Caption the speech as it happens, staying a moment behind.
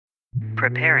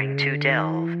Preparing to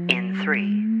delve in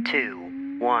 3,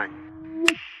 2, 1.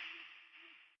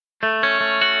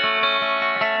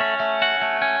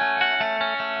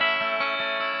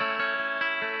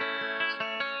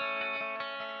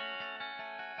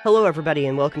 Hello, everybody,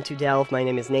 and welcome to Delve. My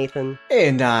name is Nathan.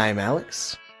 And I'm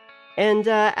Alex. And,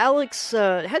 Alex,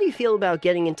 how do you feel about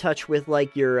getting in touch with,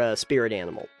 your, spirit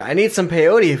animal? I need some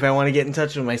peyote if I want to get in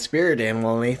touch with my spirit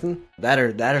animal, Nathan. That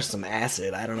or some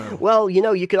acid, I don't know. Well,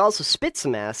 you could also spit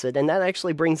some acid, and that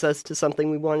actually brings us to something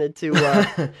we wanted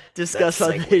to, discuss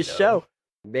on this show.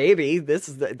 Maybe, that's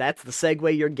the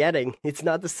segue you're getting. It's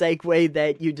not the segue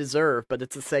that you deserve, but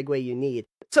it's the segue you need.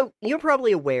 So, you're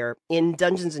probably aware, in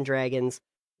Dungeons & Dragons,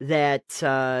 that,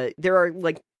 there are,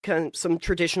 kind of some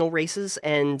traditional races,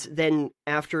 and then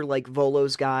after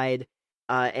Volo's Guide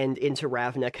and into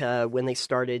Ravnica, when they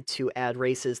started to add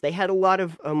races, they had a lot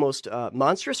of almost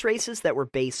monstrous races that were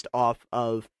based off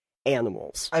of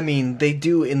animals. I mean, they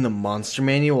do in the monster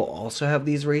manual also have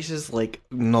these races, like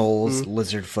gnolls,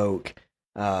 lizard folk,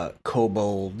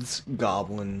 kobolds,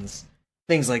 goblins,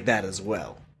 things like that as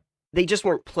well. They just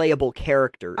weren't playable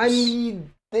characters. I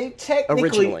mean, they technically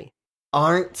originally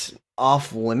aren't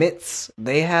off limits.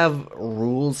 They have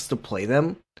rules to play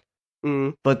them,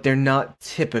 but they're not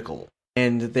typical,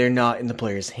 and they're not in the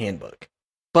player's handbook.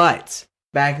 But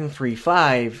back in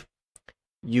 3.5,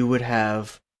 you would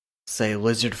have, say,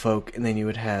 lizard folk, and then you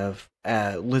would have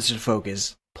lizard folk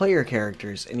as player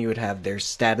characters, and you would have their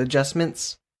stat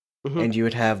adjustments, and you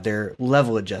would have their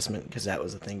level adjustment, because that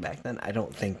was a thing back then. I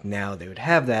don't think now they would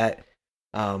have that.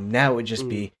 Now it would just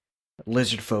be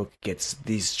lizard folk gets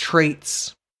these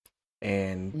traits,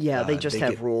 and they just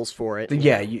have rules for it.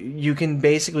 You can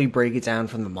basically break it down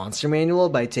from the monster manual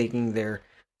by taking their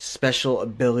special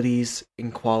abilities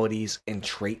and qualities and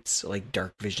traits, like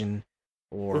dark vision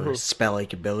or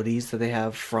spell-like abilities that they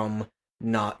have from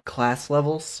not class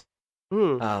levels.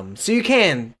 So you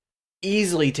can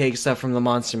easily take stuff from the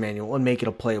monster manual and make it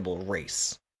a playable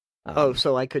race.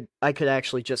 So I could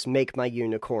actually just make my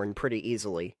unicorn pretty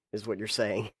easily, is what you're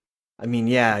saying. I mean,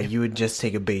 yeah, you would just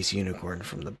take a base unicorn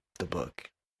from the book.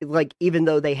 Even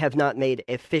though they have not made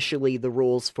officially the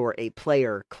rules for a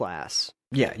player class.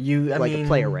 Yeah, I mean, a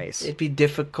player race. It'd be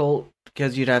difficult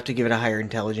because you'd have to give it a higher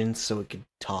intelligence so it could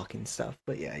talk and stuff.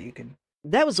 But yeah, you could.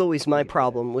 That was always my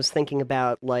problem, was thinking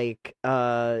about,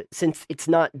 since it's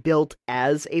not built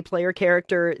as a player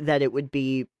character, that it would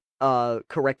be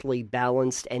correctly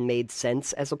balanced and made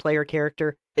sense as a player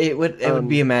character. It would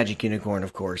be a magic unicorn,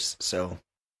 of course, so.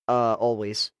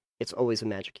 Always. It's always a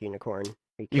magic unicorn.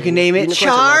 You can name it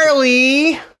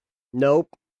Charlie! Nope.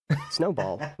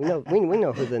 Snowball. We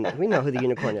know who the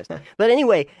unicorn is. But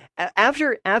anyway,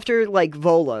 after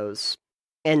Volos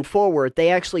and forward, they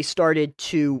actually started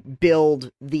to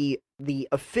build the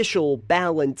official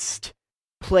balanced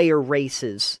player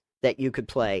races that you could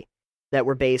play that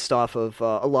were based off of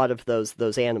a lot of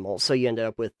those animals. So you ended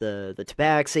up with the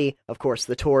tabaxi, of course,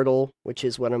 the turtle, which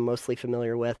is what I'm mostly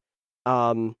familiar with.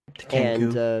 And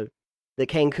the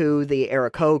Kenku, the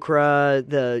Aarakocra,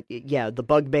 the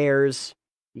bugbears.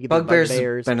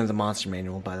 Bugbears been in the monster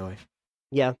manual, by the way.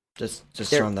 Yeah, just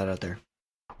throwing that out there.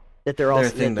 That they're also a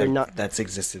thing they're not that's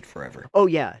existed forever. Oh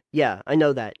yeah, I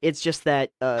know that. It's just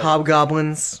that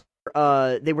hobgoblins.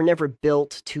 They were never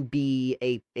built to be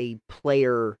a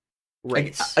player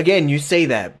race. Again, you say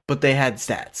that, but they had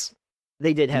stats.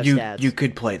 They did have stats. You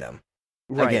could play them.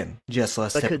 Right. Again, just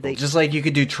less typical. Just like you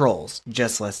could do trolls,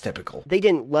 just less typical. They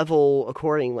didn't level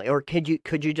accordingly, or could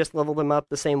you just level them up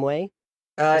the same way?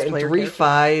 In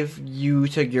 3.5, you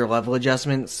took your level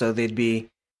adjustment, so they'd be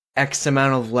X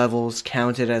amount of levels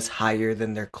counted as higher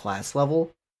than their class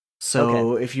level.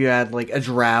 So if you had a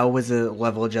drow was a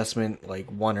level adjustment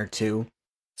 1 or 2,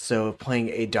 so playing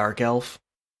a dark elf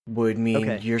would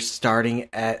mean you're starting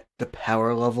at the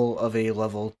power level of a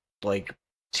level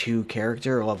 2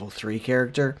 character or level 3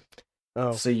 character.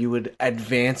 So you would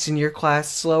advance in your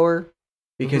class slower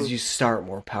because you start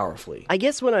more powerfully. I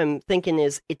guess what I'm thinking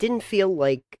is, it didn't feel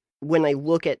like, when I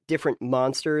look at different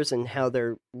monsters and how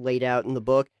they're laid out in the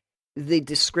book, the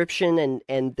description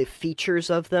and the features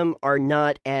of them are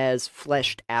not as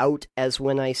fleshed out as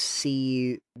when I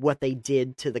see what they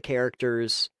did to the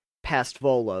characters past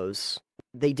Volos.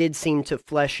 They did seem to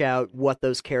flesh out what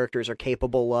those characters are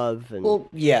capable of. Well,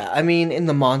 yeah, I mean, in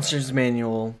the Monsters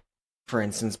Manual, for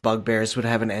instance, bugbears would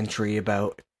have an entry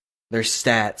about their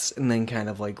stats, and then kind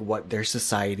of what their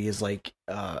society is like.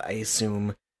 I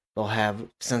assume they'll have,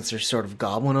 since they're sort of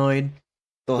goblinoid,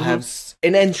 they'll have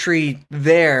an entry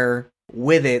there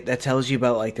with it that tells you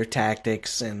about their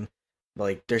tactics and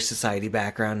their society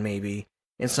background maybe,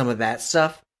 and some of that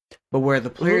stuff. But where the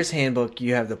player's handbook,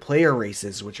 you have the player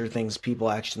races, which are things people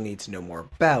actually need to know more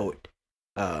about.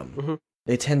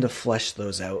 They tend to flesh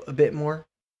those out a bit more.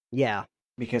 Yeah.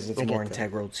 Because it's more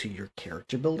integral to your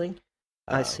character building.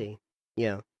 I see.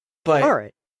 Yeah. But, all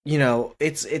right. You know,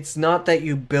 it's not that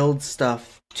you build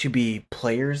stuff to be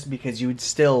players, because you would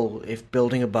still, if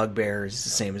building a bugbear is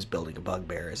the same as building a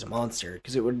bugbear as a monster,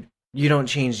 because you don't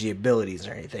change the abilities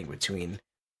or anything between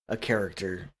a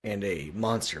character and a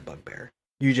monster bugbear.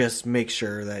 You just make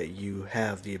sure that you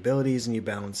have the abilities and you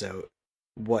balance out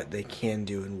what they can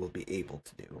do and will be able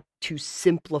to do. To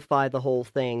simplify the whole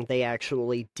thing, they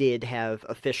actually did have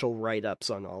official write-ups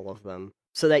on all of them.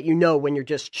 So that you know when you're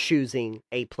just choosing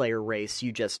a player race,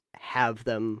 you just have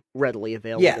them readily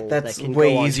available. Yeah, that's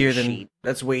way easier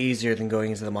than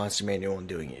going into the monster manual and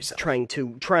doing it yourself. Trying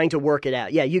to work it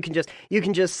out. Yeah, you can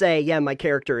just say, yeah, my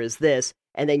character is this,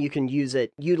 and then you can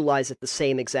utilize it the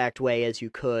same exact way as you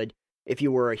could if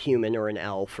you were a human or an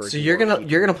elf. Or so you're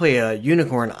gonna play a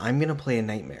unicorn. I'm gonna play a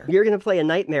nightmare. You're gonna play a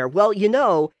nightmare. Well,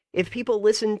 if people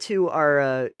listen to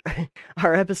our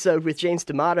our episode with James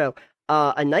D'Amato.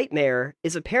 A nightmare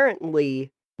is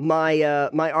apparently my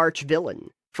arch villain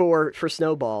for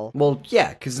Snowball. Well,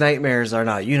 yeah, because nightmares are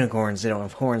not unicorns. They don't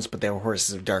have horns, but they have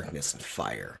horses of darkness and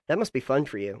fire. That must be fun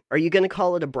for you. Are you going to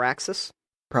call it Abraxas?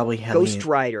 Probably Hellion. Ghost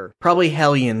Rider. Probably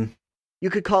Hellion. You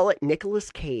could call it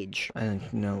Nicolas Cage.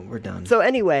 No, we're done. So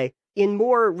anyway, in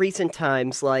more recent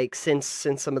times, like since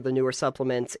some of the newer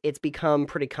supplements, it's become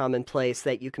pretty commonplace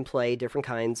that you can play different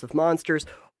kinds of monsters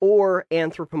or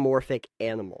anthropomorphic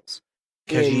animals.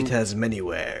 Khajiit many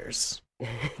wares.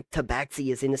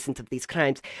 Tabaxi is innocent of these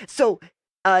crimes. So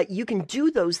you can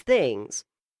do those things,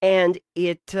 and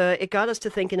it got us to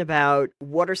thinking about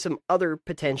what are some other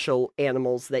potential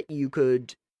animals that you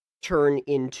could turn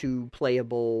into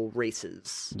playable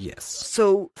races. Yes.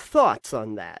 So thoughts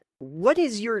on that? What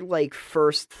is your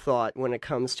first thought when it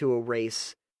comes to a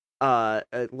race?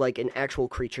 Like an actual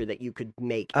creature that you could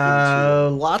make into...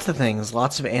 Lots of things.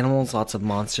 Lots of animals, lots of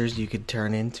monsters you could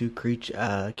turn into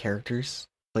characters,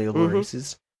 playable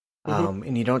races.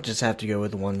 And you don't just have to go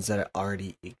with the ones that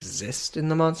already exist in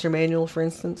the monster manual, for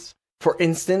instance. For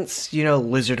instance,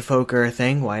 lizard folk are a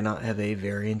thing. Why not have a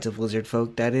variant of lizard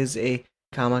folk that is a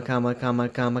chameleon?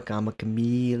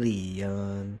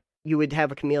 You would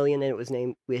have a chameleon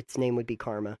and its name would be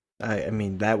Karma. I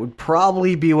mean, that would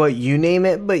probably be what you name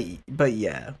it, but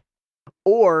yeah.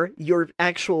 Or your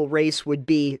actual race would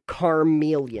be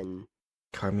Carmeleon.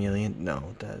 Carmeleon?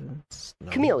 No, that's... No.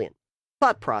 Chameleon.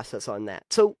 Thought process on that.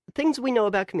 So, things we know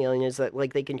about chameleon is that,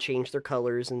 they can change their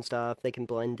colors and stuff. They can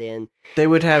blend in. They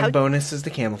would have bonuses to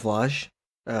camouflage,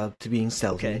 to being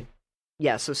stealthy. Okay.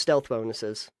 Yeah, so stealth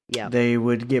bonuses. Yeah. They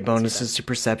would get bonuses to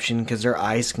perception, because their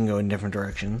eyes can go in different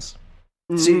directions.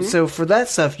 So for that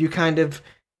stuff, you kind of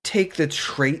take the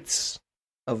traits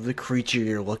of the creature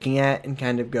you're looking at and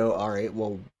kind of go, all right,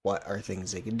 well, what are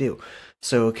things they can do?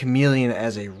 So a chameleon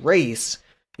as a race,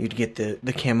 you'd get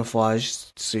the camouflage,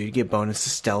 so you get bonus to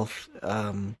stealth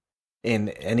in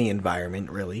any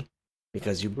environment, really,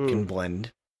 because you can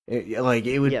blend.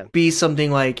 It would be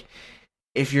something like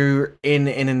if you're in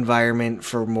an environment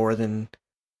for more than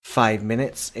 5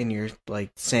 minutes and you're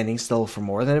standing still for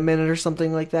more than a minute or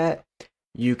something like that,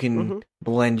 you can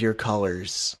blend your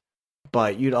colors,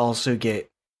 but you'd also get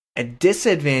a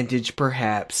disadvantage,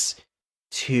 perhaps,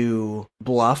 to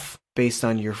bluff based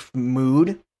on your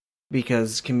mood,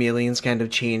 because chameleons kind of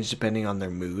change depending on their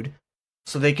mood.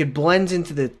 So they could blend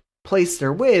into the place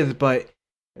they're with, but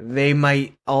they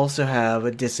might also have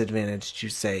a disadvantage to,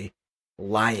 say,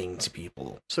 lying to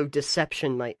people. So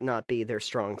deception might not be their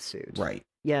strong suit. Right.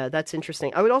 Yeah, that's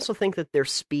interesting. I would also think that their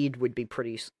speed would be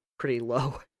pretty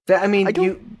low. I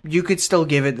mean, you could still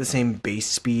give it the same base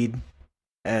speed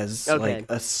as a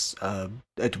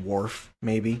dwarf,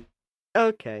 maybe.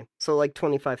 Okay, so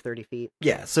 25, 30 feet.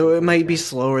 Yeah, so it might be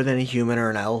slower than a human or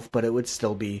an elf, but it would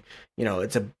still be,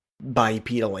 it's a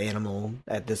bipedal animal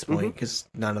at this point, because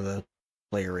none of the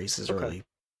player races are really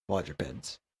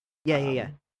quadrupeds. Yeah.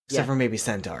 Except for maybe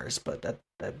centaurs, but that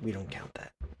we don't count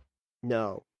that.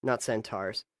 No, not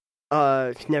centaurs.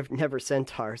 Never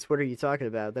centaurs. What are you talking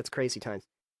about? That's crazy times.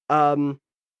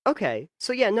 Okay,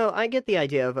 so yeah, no, I get the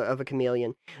idea of a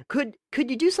chameleon. Could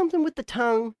you do something with the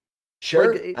tongue?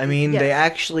 Sure. I mean, they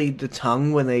actually, the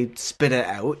tongue, when they spit it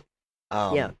out,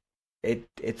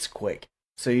 it's quick.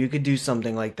 So you could do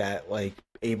something like that,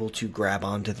 able to grab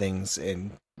onto things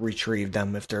and retrieve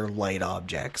them if they're light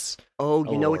objects. Oh,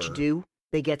 you know what you do?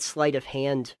 They get sleight of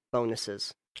hand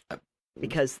bonuses.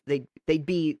 Because they'd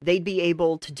be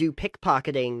able to do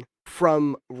pickpocketing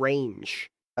from range.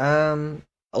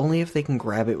 Only if they can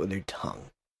grab it with their tongue.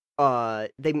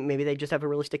 Maybe they just have a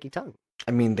really sticky tongue.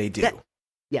 I mean, they do.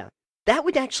 That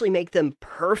would actually make them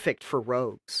perfect for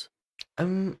rogues.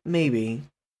 Maybe.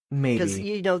 Because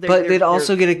But they'd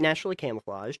also get naturally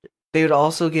camouflaged. They would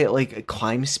also get like a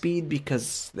climb speed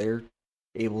because they're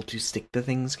able to stick to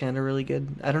things kind of really good.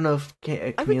 I don't know if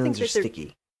chameleons are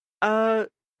sticky. No,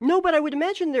 but I would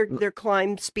imagine their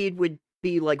climb speed would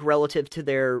be like relative to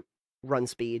their run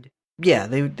speed. Yeah,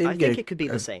 they would I think it could be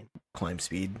the same climb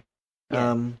speed.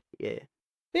 Yeah.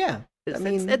 Yeah. I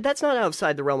mean, that's not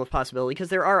outside the realm of possibility because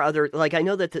there are other, like I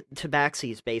know that the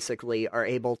tabaxis basically are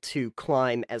able to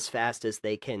climb as fast as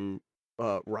they can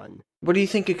run. What do you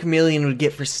think a chameleon would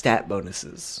get for stat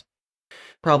bonuses?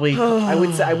 Probably, I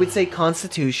would say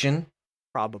Constitution.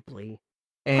 Probably.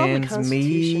 And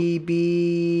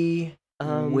maybe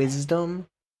Wisdom.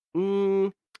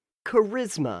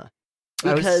 Charisma,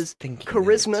 because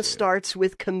charisma starts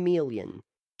with chameleon.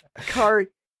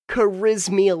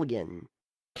 Charismelian.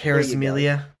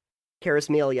 Charismelia.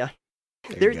 Charismelia.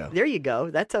 There you go.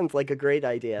 That sounds like a great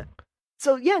idea.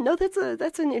 So yeah, no,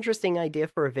 that's an interesting idea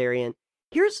for a variant.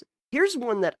 Here's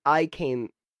one that I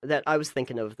was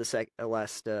thinking of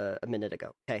a minute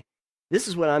ago. Okay, this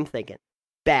is what I'm thinking.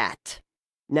 Bat.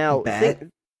 Now,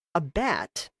 a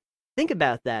bat. Think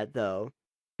about that though,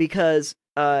 because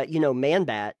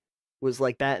Man-Bat was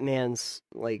like Batman's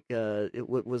it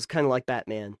was kind of like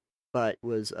Batman, but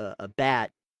was a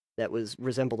bat that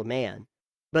resembled a man.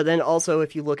 But then also,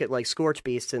 if you look at like Scorch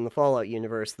Beasts in the Fallout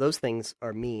universe, those things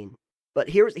are mean. But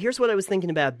here's what I was thinking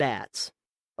about bats.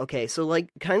 Okay, so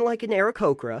kind of like an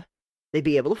Aarakocra, they'd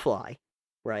be able to fly,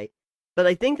 right? But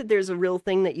I think that there's a real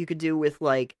thing that you could do with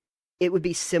it would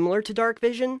be similar to Dark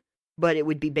Vision, but it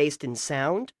would be based in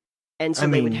sound, and so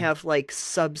they would have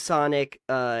subsonic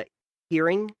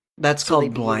hearing. That's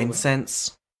called blind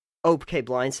sense. Okay,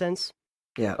 blind sense.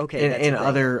 Yeah. Okay. And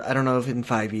other, I don't know if in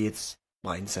 5e it's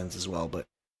blind sense as well, but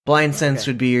blind sense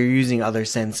would be you're using other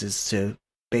senses to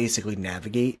basically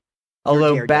navigate.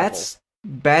 Although bats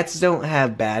don't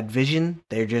have bad vision,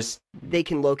 they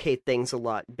can locate things a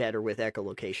lot better with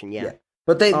echolocation. Yeah.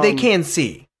 But they can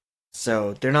see,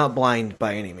 so they're not blind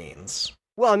by any means.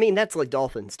 Well, I mean that's like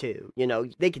dolphins too.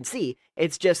 They can see.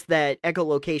 It's just that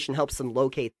echolocation helps them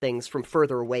locate things from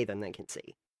further away than they can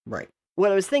see. Right.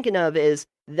 What I was thinking of is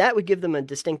that would give them a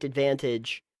distinct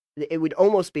advantage. It would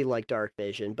almost be like Dark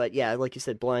Vision, but yeah, like you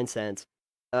said, blind sense.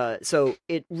 So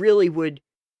it really would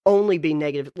only be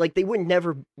negative. Like they would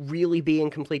never really be in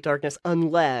complete darkness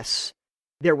unless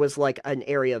there was like an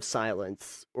area of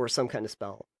silence or some kind of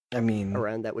spell.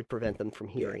 Around that would prevent them from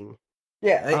hearing.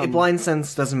 Yeah, blind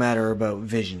sense doesn't matter about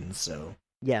vision, so.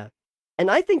 Yeah. And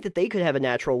I think that they could have a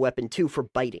natural weapon too for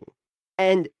biting.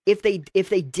 And if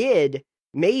they did,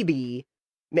 maybe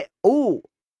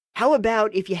how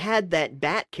about if you had that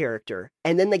bat character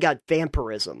and then they got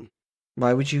vampirism?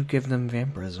 Why would you give them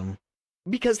vampirism?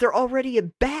 Because they're already a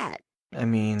bat.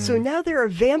 So now they're a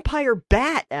vampire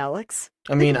bat, Alex.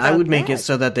 I would make it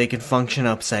so that they could function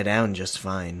upside down just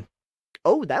fine.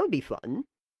 Oh, that would be fun.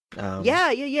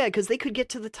 Yeah, because they could get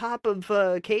to the top of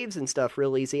caves and stuff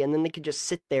real easy, and then they could just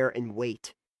sit there and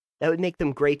wait. That would make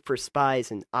them great for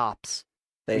spies and ops.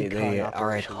 They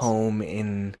are at home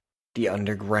in the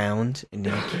underground and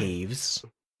in caves.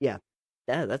 Yeah,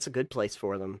 that's a good place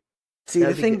for them. See,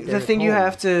 the thing you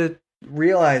have to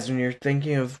realize when you're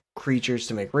thinking of creatures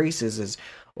to make races is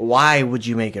why would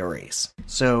you make it a race?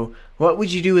 So, what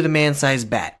would you do with a man-sized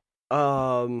bat?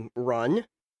 Run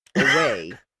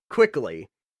away quickly.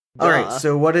 All right.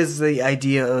 So, what is the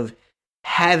idea of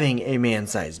having a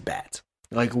man-sized bat?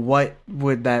 Like, what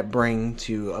would that bring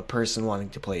to a person wanting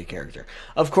to play a character?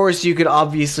 Of course, you could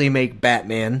obviously make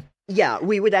Batman. Yeah,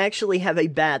 we would actually have a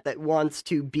bat that wants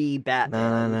to be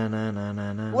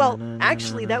Batman. Well,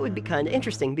 actually, that would be kind of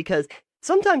interesting because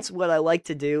sometimes what I like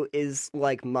to do is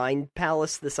like mind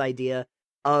palace this idea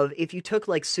of if you took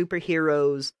like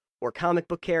superheroes or comic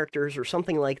book characters or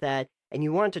something like that, and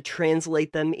you wanted to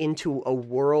translate them into a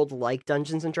world like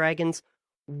Dungeons and Dragons,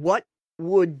 what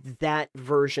would that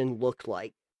version look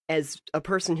like? As a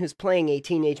person who's playing a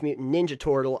Teenage Mutant Ninja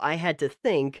Turtle, I had to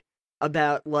think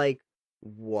about like,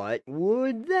 what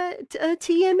would that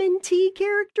TMNT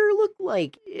character look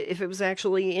like if it was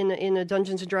actually in a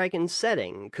Dungeons and Dragons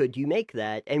setting? Could you make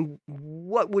that? And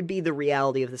what would be the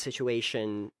reality of the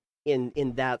situation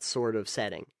in that sort of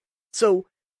setting? So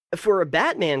for a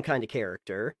Batman kind of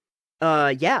character,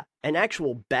 yeah, an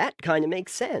actual bat kind of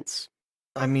makes sense.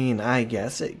 I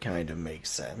guess it kind of makes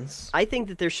sense. I think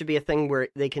that there should be a thing where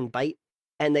they can bite,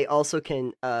 and they also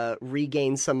can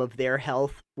regain some of their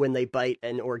health when they bite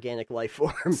an organic life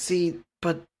form. See,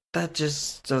 but that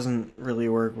just doesn't really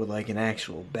work with like an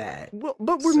actual bat. Well,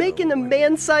 but we're making a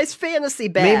man-sized fantasy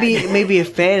bat. Maybe a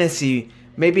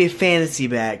fantasy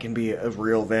bat can be a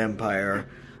real vampire.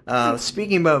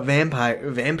 Speaking about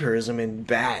vampirism and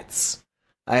bats,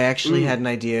 I actually had an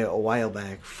idea a while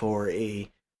back for a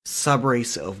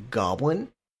subrace of goblin.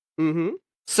 Mm-hmm.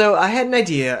 So I had an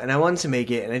idea, and I wanted to make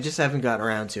it, and I just haven't gotten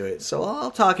around to it. So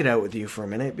I'll talk it out with you for a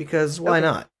minute, because why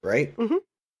not, right? Mm-hmm.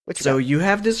 So you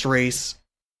have this race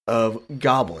of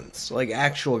goblins, like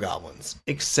actual goblins,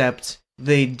 except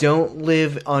they don't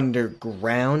live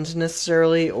underground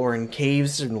necessarily, or in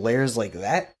caves and lairs like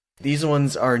that. These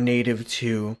ones are native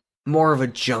to more of a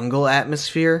jungle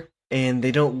atmosphere, and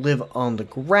they don't live on the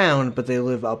ground, but they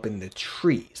live up in the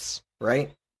trees,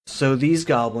 right? So these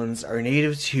goblins are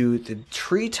native to the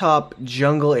treetop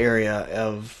jungle area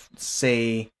of,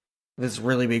 say, this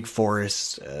really big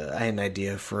forest. I had an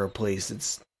idea for a place.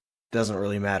 It doesn't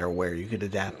really matter where. You could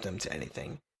adapt them to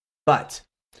anything. But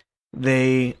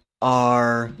they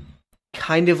are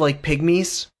kind of like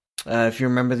pygmies. If you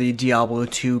remember the Diablo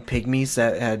 2 pygmies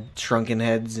that had shrunken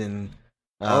heads and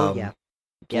blood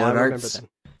arts. Them.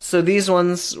 So these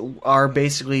ones are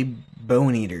basically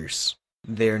bone eaters.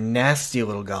 They're nasty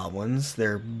little goblins.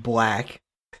 They're black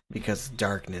because of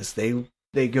darkness.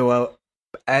 They go out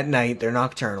at night. They're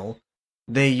nocturnal.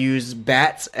 They use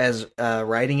bats as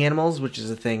riding animals, which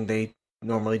is a thing they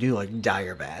normally do, like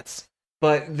dire bats.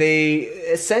 But they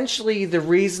essentially, the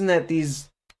reason that these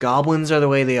goblins are the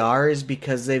way they are is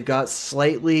because they've got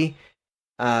slightly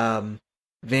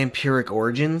vampiric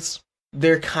origins.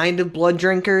 They're kind of blood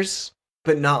drinkers,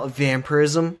 but not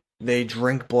vampirism. They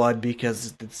drink blood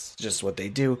because it's just what they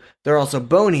do. They're also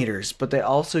bone eaters, but they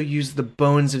also use the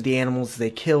bones of the animals they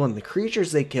kill and the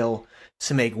creatures they kill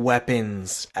to make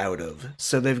weapons out of.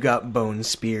 So they've got bone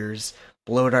spears,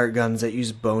 blow dart guns that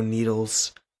use bone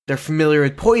needles. They're familiar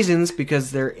with poisons because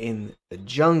they're in the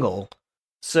jungle.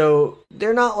 So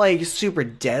they're not like super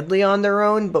deadly on their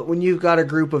own, but when you've got a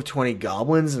group of 20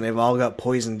 goblins and they've all got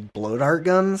poisoned blow dart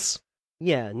guns,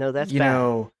 yeah, no, that's bad.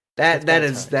 Know, that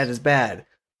is bad.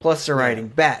 Plus they're riding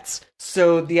bats.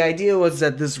 So the idea was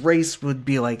that this race would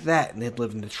be like that, and they'd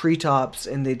live in the treetops,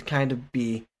 and they'd kind of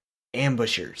be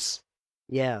ambushers.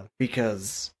 Yeah.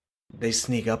 Because they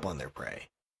sneak up on their prey.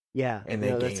 Yeah. And they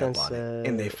gang up on it,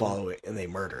 and they follow it, and they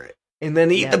murder it. And then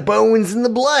eat the bones and the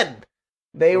blood!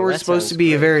 They were supposed to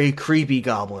be a very creepy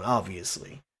goblin,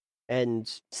 obviously.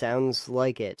 And sounds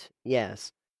like it,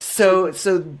 yes. So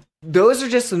those are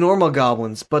just the normal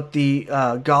goblins, but the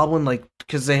goblin, like,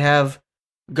 because they have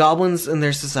goblins in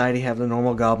their society have the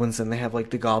normal goblins, and they have like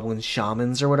the goblin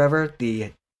shamans or whatever,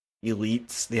 the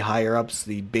elites, the higher ups,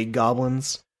 the big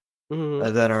goblins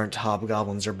that aren't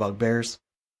hobgoblins or bugbears.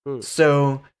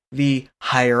 So the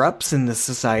higher ups in the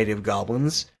society of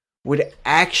goblins would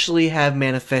actually have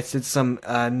manifested some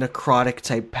necrotic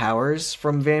type powers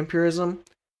from vampirism,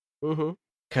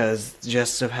 because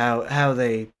just of how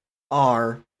they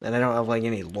are, and I don't have like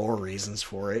any lore reasons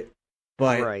for it,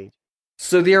 but right.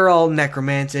 So they're all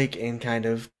necromantic and kind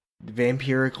of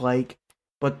vampiric-like,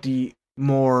 but the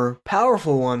more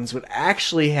powerful ones would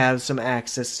actually have some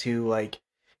access to, like,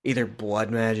 either blood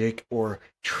magic or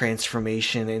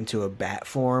transformation into a bat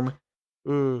form,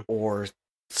 or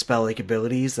spell-like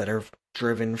abilities that are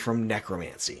driven from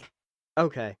necromancy.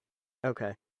 Okay.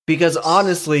 Because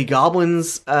honestly,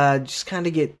 goblins just kind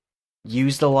of get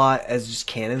used a lot as just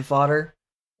cannon fodder.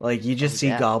 Like, you just see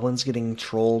goblins getting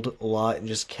trolled a lot and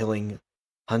just killing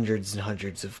hundreds and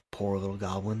hundreds of poor little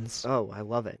goblins. Oh, I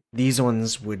love it. These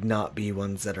ones would not be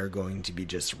ones that are going to be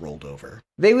just rolled over.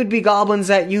 They would be goblins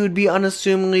that you would be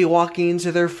unassumingly walking into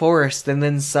their forest, and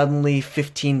then suddenly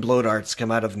 15 blow darts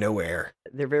come out of nowhere.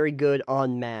 They're very good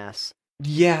en masse.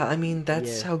 Yeah, I mean,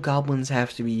 that's how goblins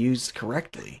have to be used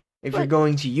correctly. If you're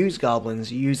going to use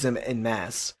goblins, you use them en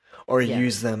masse, or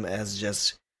use them as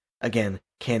just, again,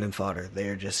 cannon fodder. They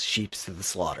are just sheeps to the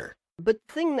slaughter. But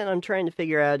the thing that I'm trying to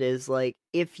figure out is, like,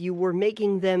 if you were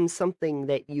making them something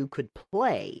that you could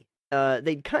play,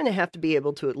 they'd kind of have to be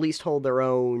able to at least hold their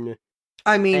own.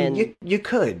 I mean, you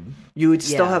could. You would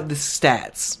still have the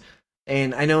stats.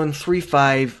 And I know in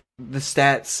 3.5, the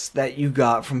stats that you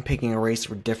got from picking a race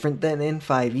were different than in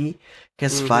 5e,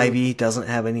 because 5e doesn't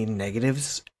have any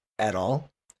negatives at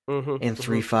all, and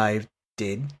 3.5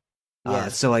 did.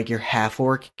 So, like, your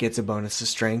half-orc gets a bonus to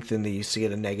strength, and they used to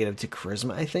get a negative to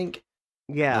charisma, I think.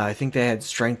 Yeah. I think they had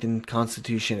strength and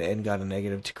constitution and got a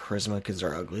negative to charisma because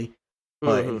they're ugly.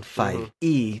 But in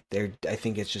 5e, I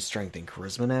think it's just strength and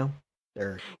charisma now.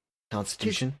 Their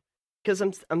constitution. Because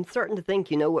I'm starting to think,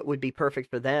 what would be perfect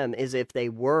for them is if they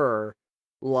were,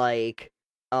 like,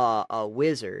 a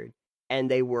wizard, and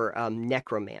they were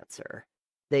necromancer.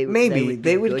 They would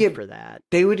get for that.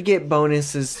 They would get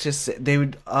bonuses they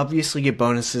would obviously get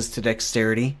bonuses to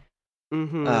dexterity.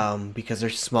 Because they're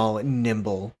small and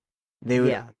nimble. They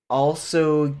would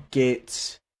also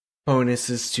get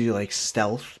bonuses to like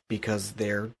stealth because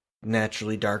they're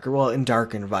naturally darker. Well, in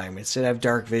dark environments, they'd have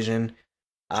dark vision.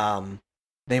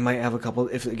 They might have a couple.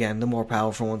 If again, the more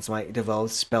powerful ones might develop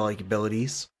spell-like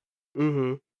abilities.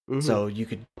 So you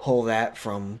could pull that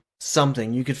from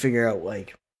something. You could figure out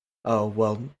like, oh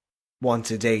well, once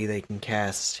a day they can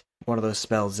cast one of those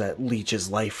spells that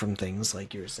leeches life from things,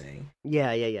 like you were saying.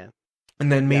 Yeah.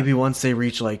 And then maybe once they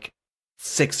reach like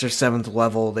 6th or 7th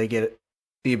level, they get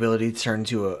the ability to turn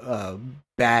to a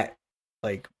bat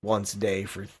like once a day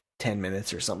for 10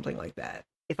 minutes or something like that.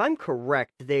 If I'm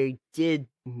correct, they did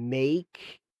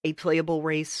make a playable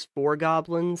race for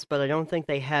goblins, but I don't think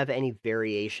they have any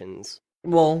variations.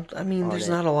 Well, I mean, there's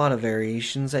not a lot of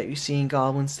variations that you see in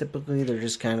goblins typically. They're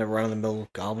just kind of run-of-the-mill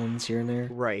goblins here and there.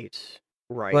 Right.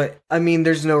 But, I mean,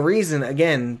 there's no reason,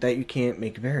 again, that you can't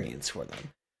make variants for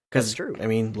them. That's true. I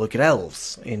mean, look at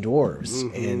elves and dwarves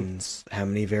and how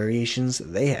many variations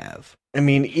they have. I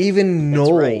mean, even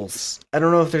gnolls. Right. I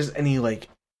don't know if there's any, like,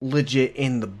 legit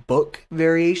in the book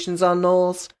variations on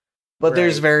gnolls, but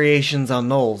there's variations on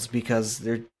gnolls because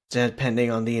they're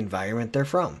depending on the environment they're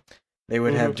from. They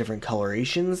would have different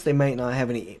colorations. They might not have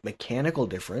any mechanical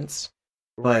difference,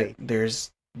 but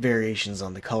there's variations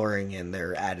on the coloring and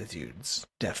their attitudes,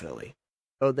 definitely.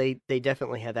 Oh, they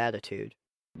definitely have attitude.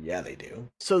 Yeah, they do.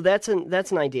 So that's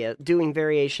an idea, doing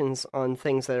variations on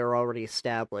things that are already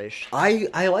established.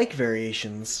 I like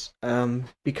variations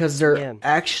because they're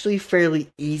actually fairly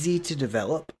easy to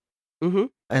develop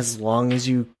as long as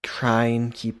you try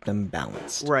and keep them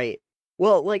balanced. Right.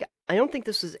 Well, like, I don't think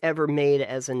this was ever made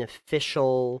as an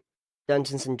official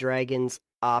Dungeons & Dragons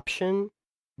option,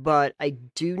 but I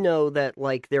do know that,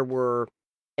 like, there were,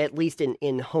 at least in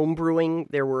homebrewing,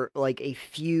 there were, like, a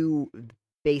few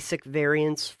basic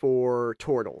variants for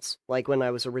turtles, like when I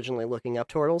was originally looking up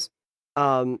turtles.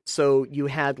 So you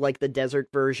had, like, the desert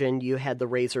version, you had the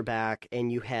razorback,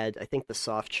 and you had, I think the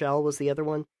soft shell was the other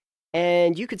one.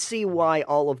 And you could see why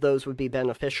all of those would be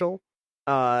beneficial.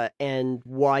 And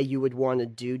why you would want to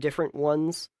do different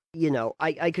ones. You know,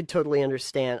 I could totally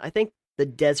understand. I think the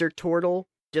desert turtle,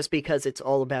 just because it's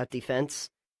all about defense,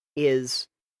 is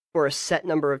for a set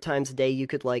number of times a day you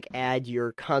could like add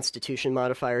your constitution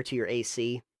modifier to your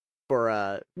AC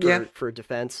for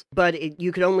defense. But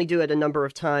you could only do it a number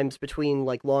of times between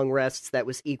like long rests that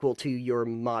was equal to your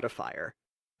modifier.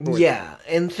 Yeah,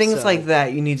 and things like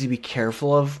that you need to be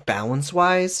careful of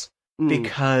balance-wise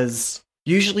because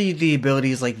usually the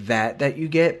abilities like that you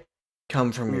get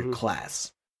come from your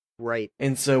class. Right.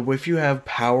 And so if you have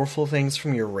powerful things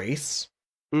from your race,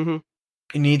 you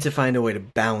need to find a way to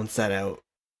balance that out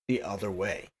the other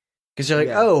way. Because you're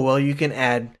like, oh, well, you can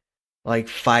add like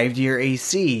 5 to your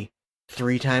AC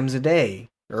 3 times a day,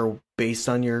 or based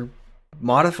on your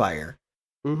modifier.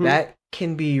 That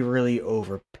can be really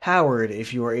overpowered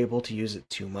if you are able to use it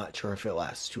too much, or if it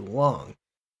lasts too long.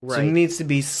 Right. So there needs to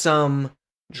be some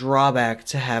drawback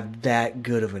to have that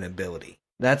good of an ability.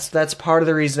 That's part of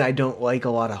the reason I don't like a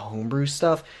lot of homebrew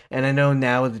stuff. And I know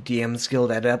now with the DM's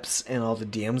Guild Adepts and all the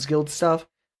DM's Guild stuff,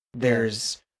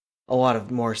 there's a lot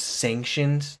of more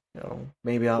sanctioned,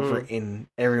 maybe not for in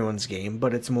everyone's game,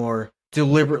 but it's more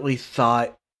deliberately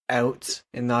thought out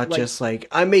and not like, just like,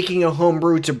 I'm making a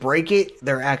homebrew to break it.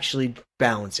 They're actually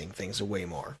balancing things way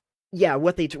more. Yeah,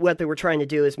 what they were trying to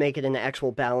do is make it an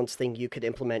actual balance thing you could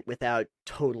implement without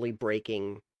totally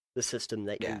breaking the system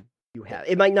that you have.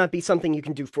 It might not be something you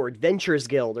can do for Adventurers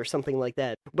Guild or something like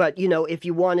that, but, if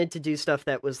you wanted to do stuff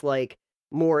that was, like,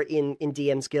 more in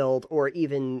DM's Guild, or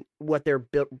even what they're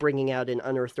bringing out in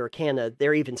Unearthed Arcana,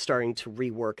 they're even starting to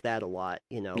rework that a lot,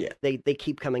 They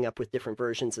keep coming up with different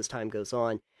versions as time goes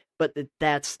on, but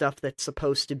that's stuff that's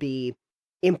supposed to be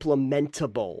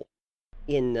implementable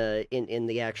in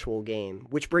the actual game,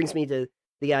 which brings me to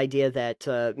the idea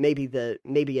that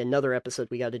maybe another episode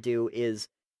we got to do is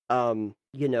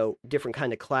different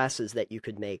kind of classes that you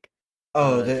could make.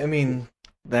 I mean,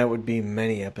 that would be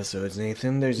many episodes,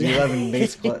 Nathan. There's 11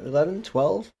 base 11,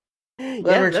 12?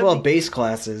 11 or 12 base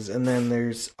classes, and then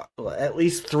there's at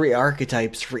least 3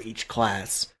 archetypes for each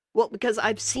class. Well, because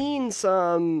I've seen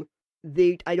some,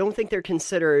 I don't think they're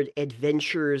considered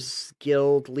Adventurers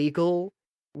Guild legal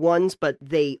ones, but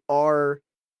they are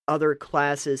other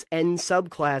classes and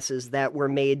subclasses that were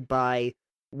made by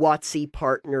WotC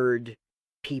partnered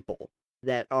people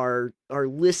that are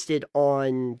listed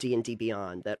on D&D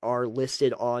Beyond, that are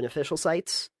listed on official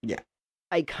sites. Yeah.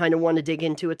 I kind of want to dig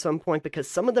into at some point because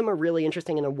some of them are really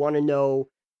interesting and I want to know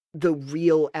the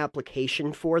real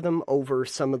application for them over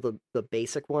some of the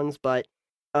basic ones, but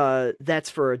that's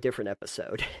for a different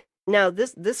episode. Now,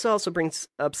 this also brings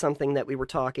up something that we were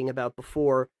talking about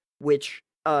before, which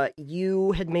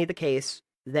you had made the case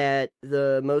that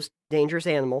the most dangerous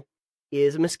animal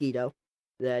is a mosquito,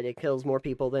 that it kills more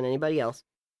people than anybody else.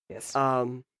 Yes.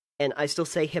 And I still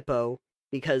say hippo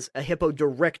because a hippo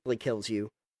directly kills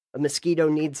you. A mosquito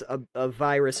needs a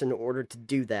virus in order to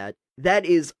do that. That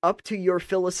is up to your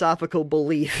philosophical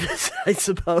beliefs, I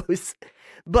suppose.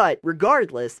 But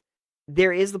regardless,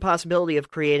 there is the possibility of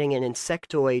creating an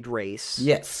insectoid race.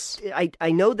 Yes.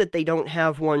 I know that they don't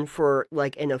have one for,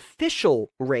 like, an official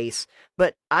race,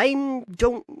 but I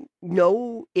don't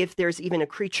know if there's even a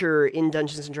creature in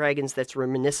Dungeons & Dragons that's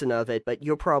reminiscent of it, but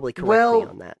you'll probably correct me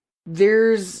on that.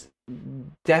 There's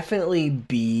definitely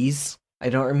bees. I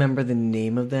don't remember the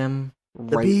name of them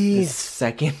bees. this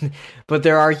second, but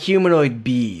there are humanoid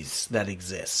bees that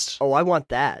exist. Oh, I want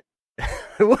that.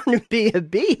 I want to be a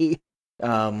bee.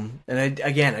 And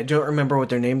I don't remember what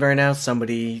they're named right now.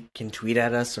 Somebody can tweet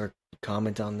at us or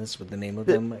comment on this with the name of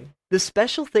them. The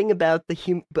special thing about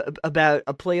about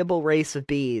a playable race of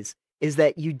bees is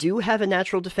that you do have a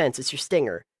natural defense. It's your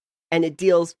stinger, and it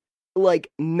deals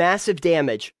like massive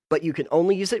damage, but you can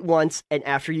only use it once, and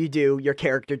after you do, your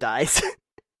character dies.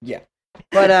 Yeah.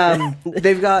 But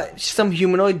they've got some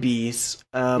humanoid bees.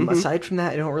 Aside from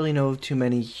that, I don't really know too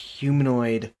many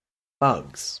humanoid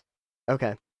bugs.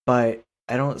 Okay. But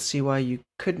I don't see why you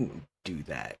couldn't do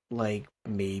that. Like,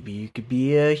 maybe you could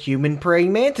be a human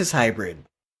praying mantis hybrid.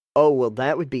 Oh, well,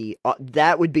 that would be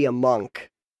a monk.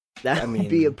 That would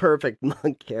be a perfect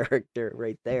monk character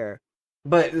right there.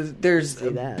 But there's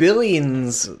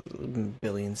billions.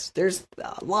 There's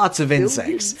lots of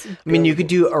insects. I mean, you could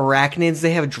do arachnids.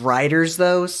 They have driders,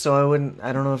 though, so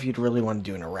I don't know if you'd really want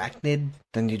to do an arachnid.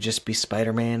 Then you'd just be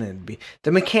Spider-Man, and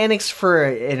the mechanics for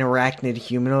an arachnid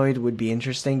humanoid would be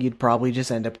interesting. You'd probably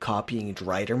just end up copying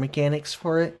drider mechanics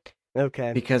for it.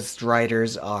 Okay. Because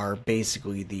driders are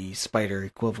basically the spider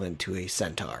equivalent to a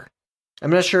centaur. I'm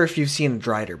not sure if you've seen a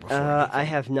drider before. I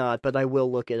have not, but I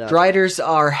will look it up. Driders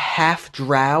are half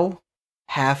drow,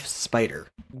 half spider.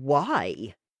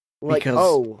 Why?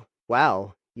 Oh,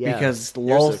 wow. Yeah. Because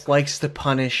Lolth likes to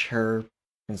punish her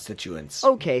constituents.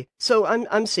 Okay, so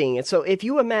I'm seeing it. So if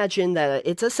you imagine that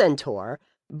it's a centaur,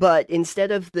 but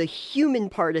instead of the human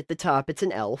part at the top, it's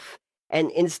an elf, and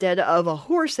instead of a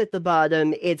horse at the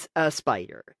bottom, it's a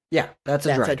spider. Yeah, that's a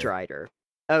drider. That's a drider.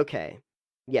 Okay.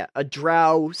 Yeah, a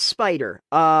drow spider.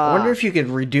 I wonder if you could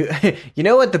reduce... You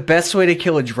know what the best way to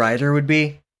kill a drider would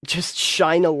be? Just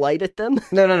shine a light at them?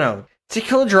 No. To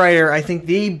kill a drider, I think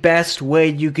the best way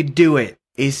you could do it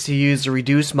is to use a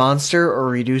reduce monster or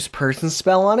reduce person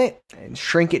spell on it, and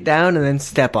shrink it down and then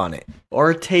step on it.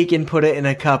 Or take and put it in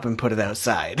a cup and put it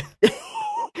outside.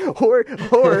 or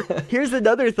here's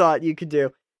another thought you could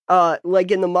do.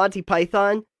 Like in the Monty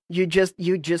Python, you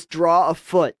just draw a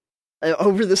foot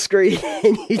over the screen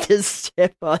and you just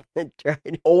step on the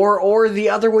drider. Or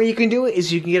the other way you can do it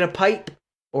is you can get a pipe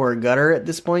or a gutter at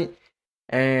this point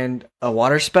and a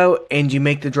water spout, and you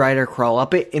make the drider crawl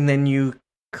up it, and then you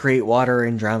create water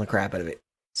and drown the crap out of it.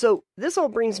 So this all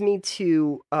brings me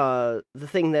to the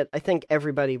thing that I think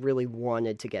everybody really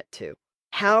wanted to get to.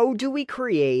 How do we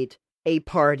create a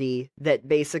party that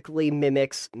basically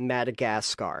mimics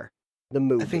Madagascar, the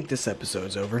movie? I think this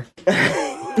episode's over.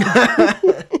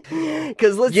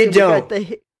 Because let's see,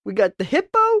 we got the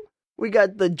hippo, we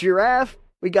got the giraffe,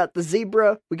 we got the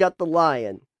zebra, we got the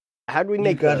lion. How do we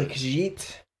make a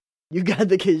Khajiit. You got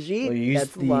the Khajiit. Well, you use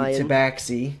the lion.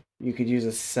 Tabaxi. You could use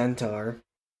a centaur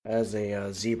as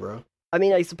a zebra. I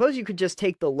mean, I suppose you could just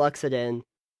take the Luxodon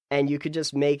and you could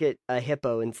just make it a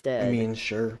hippo instead. I mean,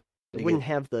 sure. It wouldn't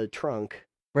have the trunk.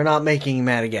 We're not making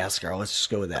Madagascar. Let's just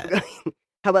go with that.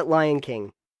 How about Lion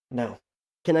King? No.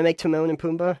 Can I make Timon and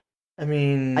Pumbaa? I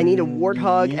mean... I need a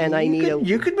warthog and I need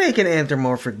You could make an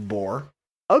anthropomorphic boar.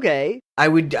 Okay. I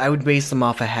would base them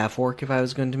off a half-orc if I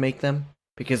was going to make them.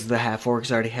 Because the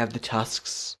half-orcs already have the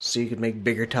tusks, so you could make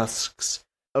bigger tusks.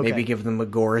 Okay. Maybe give them a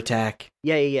gore attack.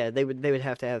 Yeah. They would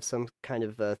have to have some kind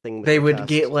of thing with They would tusks.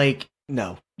 get, like...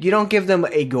 No. You don't give them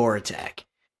a gore attack.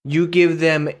 You give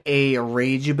them a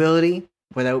rage ability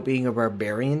without being a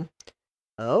barbarian.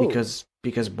 Oh.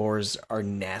 Because boars are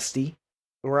nasty.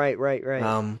 Right.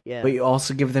 Yeah. But you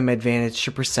also give them advantage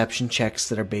to perception checks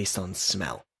that are based on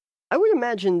smell. I would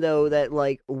imagine, though, that,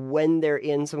 like, when they're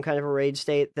in some kind of a rage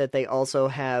state, that they also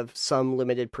have some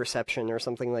limited perception or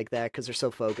something like that, because they're so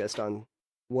focused on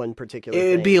one particular It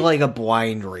would thing. be like a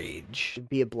blind rage. It'd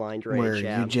be a blind rage, where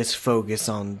yeah. you just focus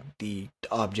on the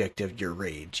object of your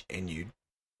rage, and you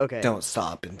don't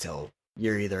stop until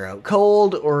you're either out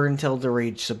cold or until the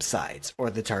rage subsides, or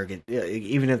the target,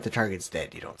 even if the target's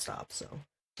dead, you don't stop, so.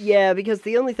 Yeah, because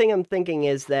the only thing I'm thinking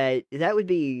is that would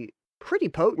be pretty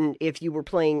potent if you were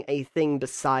playing a thing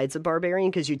besides a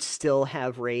barbarian, because you'd still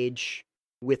have rage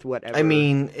with whatever. I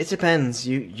mean, it depends.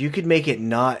 You could make it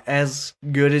not as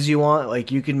good as you want. Like,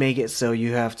 you could make it so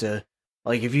you have to,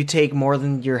 like, if you take more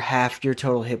than half your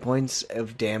total hit points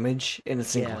of damage in a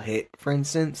single hit, for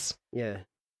instance. Yeah.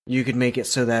 You could make it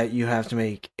so that you have to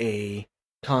make a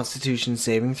Constitution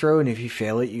saving throw, and if you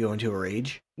fail it, you go into a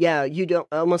rage. Yeah, you don't,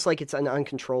 almost like it's an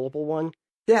uncontrollable one.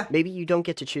 Yeah. Maybe you don't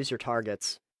get to choose your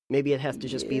targets. Maybe it has to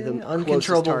just be the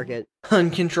closest target.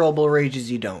 Uncontrollable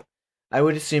rages, you don't. I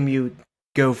would assume you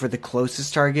go for the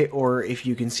closest target, or if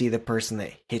you can see the person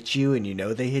that hits you and you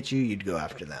know they hit you, you'd go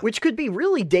after them. Which could be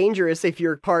really dangerous if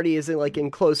your party is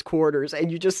in close quarters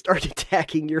and you just start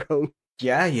attacking your own.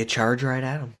 Yeah, you charge right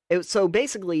at them. So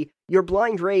basically, your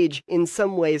blind rage in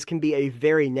some ways can be a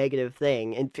very negative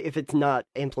thing, and if it's not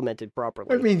implemented properly.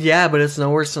 I mean, yeah, but it's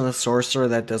no worse than a sorcerer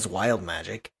that does wild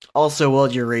magic. Also,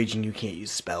 while you're raging, you can't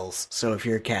use spells, so if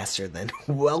you're a caster, then,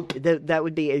 well... That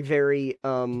would be a very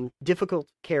difficult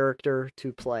character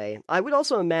to play. I would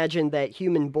also imagine that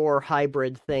human-boar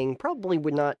hybrid thing probably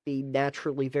would not be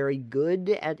naturally very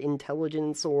good at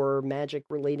intelligence or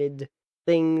magic-related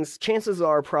things. Chances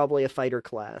are probably a fighter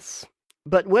class.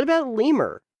 But what about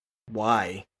Lemur?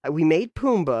 Why? We made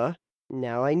Pumbaa.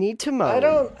 Now I need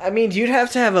Timon. I mean, you'd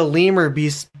have to have a lemur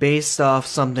based off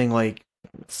something like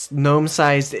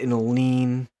gnome-sized and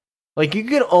lean. Like, you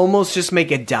could almost just make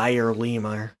a dire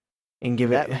lemur and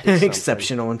give it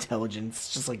exceptional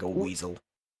intelligence, just like a weasel.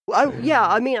 Yeah,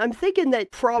 I mean, I'm thinking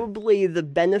that probably the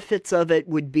benefits of it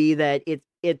would be that it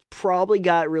probably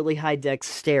got really high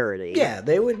dexterity. Yeah,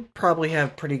 they would probably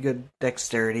have pretty good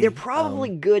dexterity. They're probably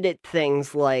good at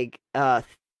things like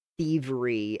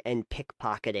thievery and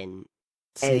pickpocketing.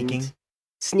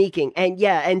 Sneaking.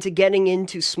 And to getting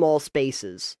into small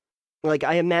spaces. Like,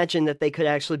 I imagine that they could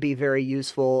actually be very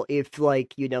useful if,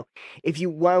 if you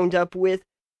wound up with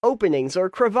openings or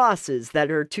crevasses that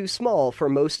are too small for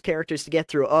most characters to get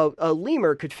through. A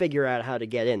lemur could figure out how to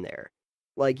get in there.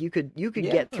 Like, you could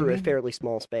get through a fairly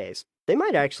small space. They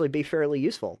might actually be fairly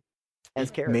useful as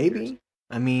characters. Maybe.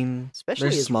 I mean, especially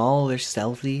they're small, they're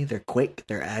stealthy, they're quick,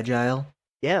 they're agile.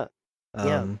 Yeah.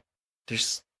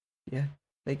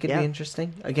 They could be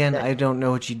interesting. Again, I don't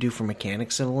know what you do for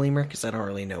mechanics of a lemur, because I don't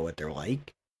really know what they're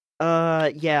like.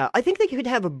 Yeah. I think they could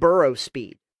have a burrow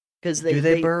speed. Do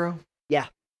they burrow? Yeah.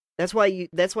 That's why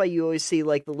you always see,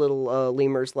 like, the little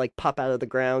lemurs, like, pop out of the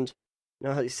ground. You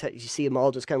know how you see them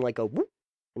all just kind of like go whoop,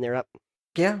 and they're up.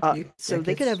 Yeah. So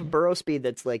they could have a burrow speed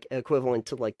that's, like, equivalent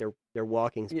to, like, their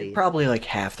walking speed. Probably, like,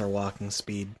 half their walking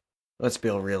speed. Let's be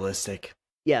realistic.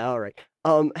 Yeah, all right.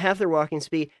 Half their walking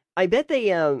speed. I bet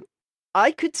they,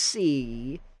 I could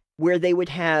see where they would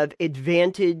have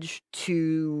advantage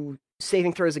to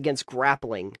saving throws against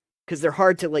grappling, because they're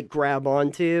hard to, like, grab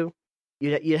onto.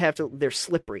 You'd have to, they're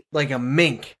slippery. Like a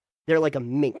mink. They're like a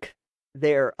mink.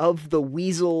 They're of the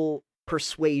weasel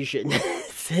persuasion,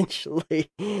 essentially.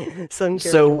 Some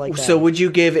character like that. So would you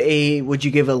give a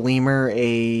lemur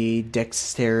a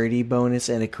dexterity bonus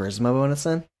and a charisma bonus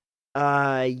then?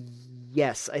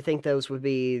 Yes, I think those would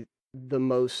be the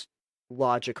most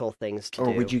logical things to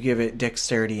do. Or would you give it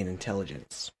dexterity and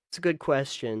intelligence? It's a good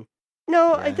question.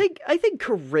 No, yeah. I think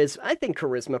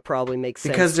charisma probably makes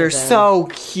sense. Because they're so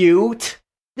cute.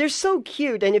 They're so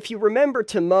cute, and if you remember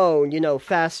Timon,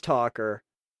 fast talker,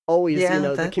 always,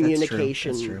 the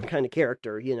communication kind of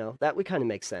character, that would kind of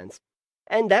make sense.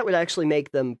 And that would actually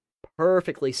make them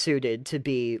perfectly suited to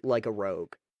be like a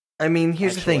rogue. I mean,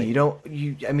 here's the thing,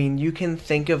 you can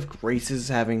think of races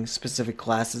having specific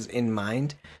classes in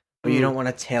mind, but you don't want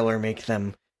to tailor make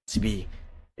them to be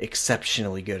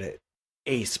exceptionally good at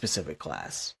a specific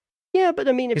class. Yeah, but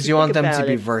I mean, because you want them to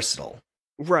be versatile.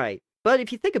 Right. But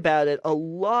if you think about it, a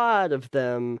lot of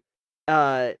them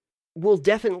will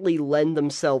definitely lend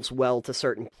themselves well to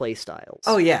certain playstyles.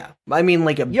 Oh, yeah. I mean,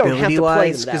 like, ability-wise. You don't have to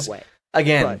play them that way.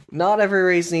 Again, not every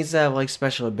race needs to have, like,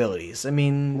 special abilities. I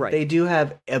mean, they do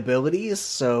have abilities,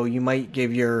 so you might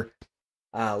give your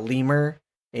lemur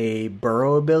a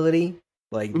burrow ability.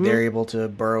 Like, they're able to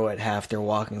burrow at half their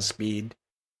walking speed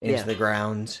into the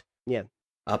ground. Yeah.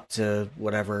 Up to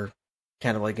whatever,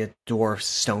 kind of like a dwarf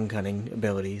stone cutting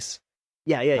abilities.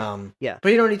 Yeah.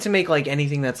 But you don't need to make, like,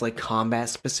 anything that's, like, combat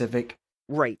specific.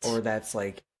 Right. Or that's,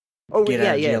 like, get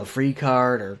out of jail free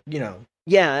card, or,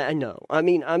 Yeah, I know. I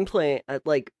mean, I'm playing,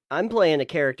 I'm playing a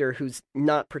character who's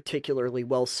not particularly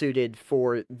well suited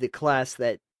for the class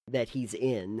that he's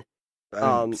in.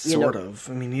 Sort of.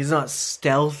 I mean, he's not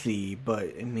stealthy,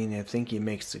 but I mean, I think he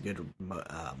makes a good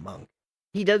monk.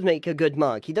 He does make a good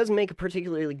monk. He doesn't make a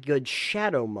particularly good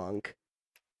shadow monk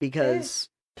because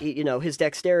his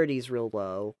dexterity is real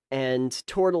low, and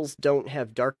turtles don't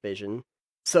have dark vision.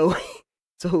 So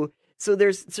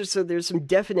there's some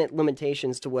definite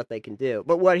limitations to what they can do.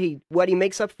 But what he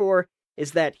makes up for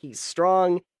is that he's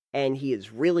strong and he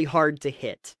is really hard to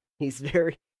hit. He's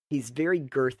very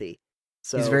girthy.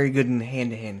 So he's very good in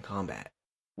hand-to-hand combat.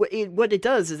 What it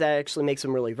does is that actually makes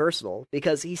him really versatile,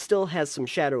 because he still has some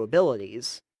shadow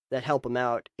abilities that help him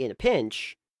out in a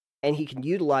pinch, and he can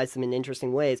utilize them in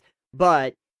interesting ways,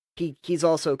 but he's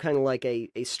also kind of like a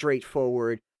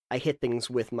straightforward, I hit things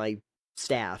with my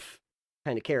staff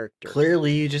kind of character.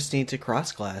 Clearly, you just need to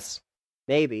cross-class.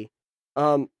 Maybe.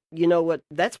 You know what?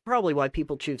 That's probably why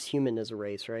people choose human as a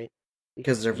race, right?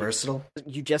 Because they're versatile?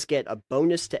 You just get a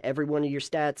bonus to every one of your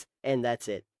stats, and that's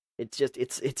it.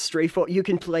 It's straightforward. You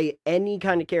can play any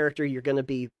kind of character. You're going to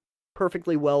be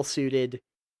perfectly well suited,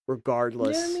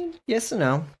 regardless. Yeah, I mean, yes and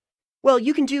no. Well,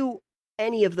 you can do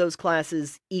any of those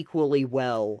classes equally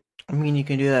well. I mean, you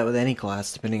can do that with any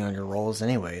class, depending on your roles,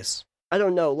 anyways. I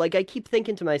don't know. Like, I keep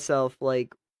thinking to myself,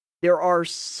 like, there are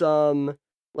some,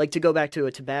 like, to go back to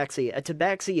a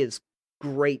Tabaxi is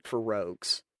great for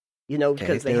rogues.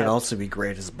 Because they would also be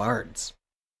great as bards.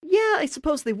 Yeah, I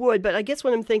suppose they would, but I guess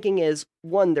what I'm thinking is,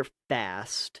 one, they're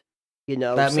fast,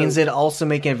 That means they'd also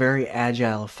make a very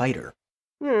agile fighter.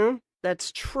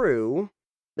 That's true.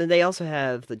 Then they also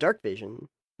have the dark vision.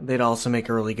 They'd also make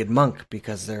a really good monk,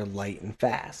 because they're light and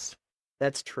fast.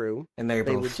 That's true. And they're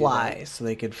able to fly, so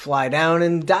they could fly down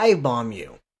and dive bomb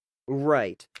you.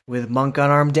 Right. With monk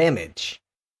unarmed damage.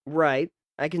 Right.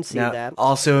 I can see that.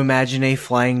 Also imagine a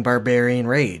flying barbarian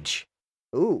rage.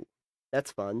 Ooh,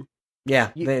 that's fun.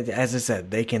 Yeah, as I said,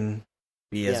 they can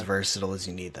be as versatile as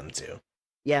you need them to.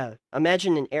 Yeah,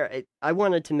 imagine I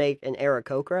wanted to make an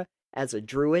Aarakocra as a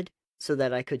druid so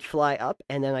that I could fly up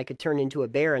and then I could turn into a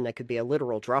bear and I could be a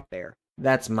literal drop bear.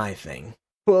 That's my thing.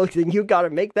 Well, then you gotta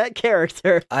make that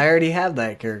character. I already have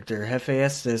that character.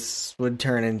 Hephaestus would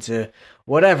turn into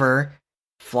whatever,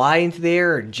 fly into the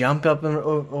air, or jump up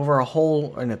over a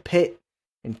hole in a pit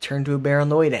and turn to a bear on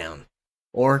the way down.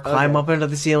 Or climb up into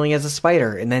the ceiling as a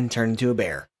spider and then turn into a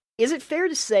bear. Is it fair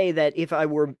to say that if I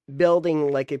were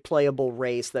building like a playable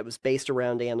race that was based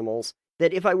around animals,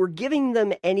 that if I were giving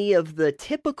them any of the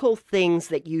typical things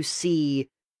that you see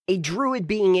a druid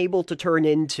being able to turn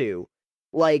into,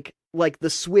 like the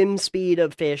swim speed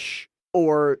of fish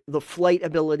or the flight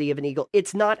ability of an eagle,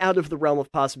 it's not out of the realm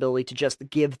of possibility to just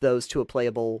give those to a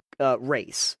playable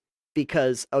race.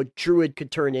 Because a druid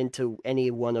could turn into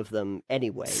any one of them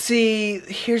anyway. See,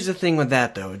 here's the thing with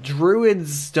that, though.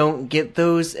 Druids don't get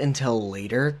those until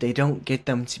later. They don't get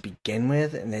them to begin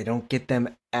with, and they don't get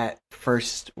them at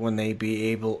first when they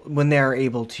are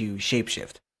able to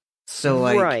shapeshift. So,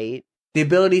 right. The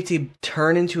ability to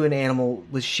turn into an animal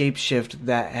with shapeshift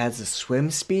that has a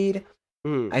swim speed,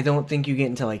 I don't think you get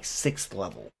until, 6th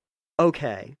level.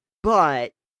 Okay.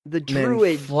 But the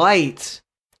druid... Then flight...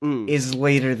 is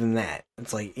later than that.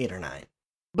 It's 8 or 9.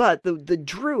 But the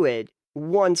druid,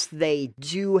 once they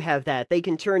do have that, they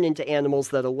can turn into animals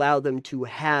that allow them to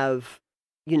have,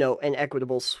 an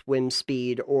equitable swim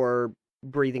speed or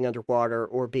breathing underwater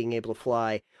or being able to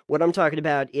fly. What I'm talking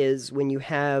about is when you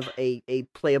have a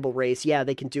playable race,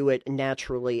 they can do it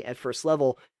naturally at first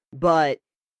level, but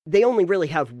they only really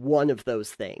have one of those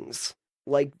things.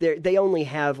 They only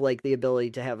have, the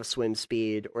ability to have a swim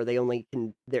speed, or they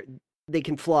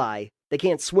can fly. They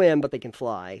can't swim, but they can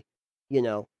fly. They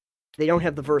don't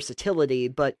have the versatility,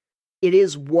 but it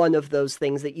is one of those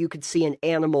things that you could see an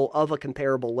animal of a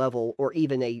comparable level, or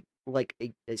even a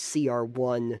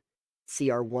CR1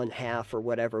 half or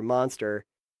whatever monster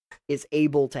is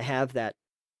able to have that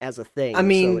as a thing. I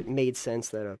mean, so it made sense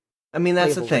that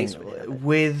that's the thing.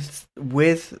 With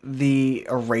the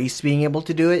race being able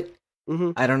to do it,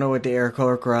 I don't know what the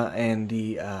Aarakocra and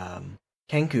the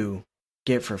Kenku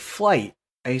get for flight.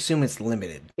 I assume it's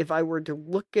limited. If I were to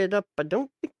look it up, I don't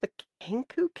think the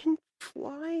Kenku can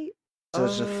fly. So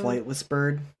it's a flightless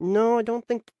bird? No, I don't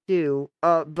think they do.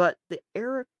 But the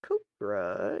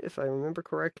Aarakocra, if I remember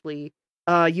correctly,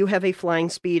 you have a flying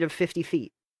speed of 50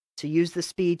 feet. To use the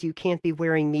speed, you can't be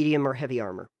wearing medium or heavy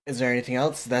armor. Is there anything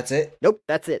else? That's it? Nope,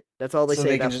 that's it. That's all they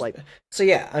say about flight. So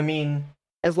yeah, I mean...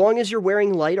 As long as you're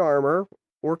wearing light armor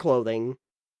or clothing,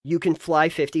 you can fly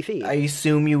 50 feet. I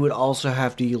assume you would also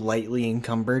have to be lightly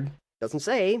encumbered? Doesn't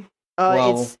say.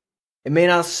 Well, It may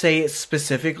not say it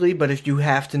specifically, but if you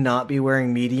have to not be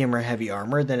wearing medium or heavy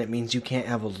armor, then it means you can't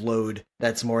have a load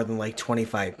that's more than like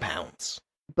 25 pounds.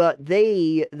 But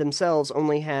they themselves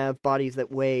only have bodies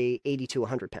that weigh 80 to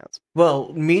 100 pounds.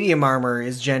 Well, medium armor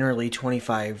is generally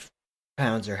 25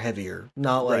 pounds or heavier.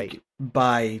 Not like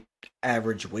by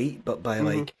average weight, but by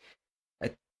like a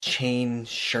chain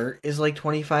shirt is like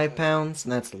 25 pounds,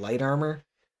 and that's light armor.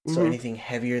 So anything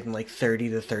heavier than like 30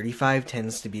 to 35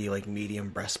 tends to be like medium.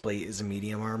 Breastplate is a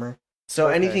medium armor. So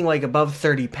anything like above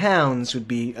 30 pounds would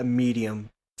be a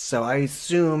medium. So I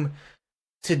assume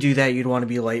to do that you'd want to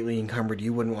be lightly encumbered.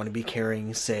 You wouldn't want to be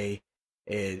carrying, say,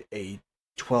 a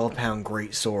 12-pound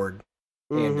greatsword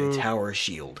and a tower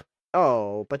shield.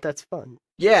 Oh, but that's fun.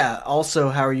 Yeah, also,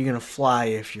 how are you going to fly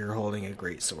if you're holding a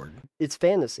greatsword? It's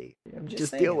fantasy. I'm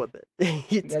just deal with it.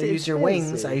 You gotta use your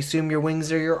wings. I assume your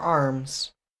wings are your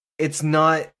arms. It's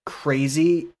not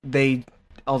crazy.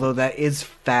 Although that is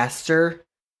faster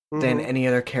than any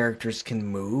other characters can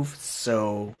move,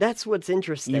 so that's what's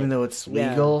interesting. Even though it's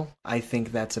legal, I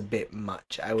think that's a bit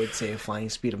much. I would say a flying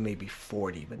speed of maybe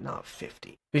 40, but not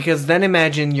 50. Because then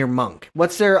imagine your monk.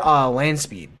 What's their land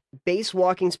speed? Base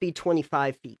walking speed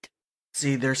 25 feet.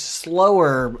 See, they're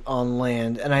slower on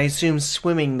land, and I assume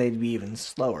swimming they'd be even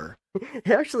slower.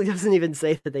 It actually doesn't even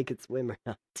say that they could swim or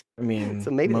not. I mean, so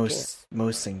maybe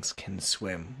most things can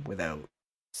swim without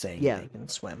saying they can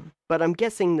swim. But I'm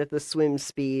guessing that the swim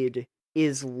speed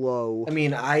is low. I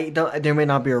mean, there may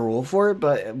not be a rule for it,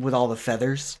 but with all the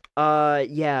feathers.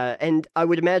 Yeah, and I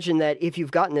would imagine that if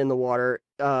you've gotten in the water,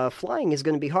 flying is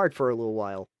going to be hard for a little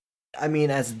while. I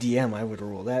mean, as a DM, I would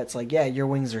rule that. It's like, yeah, your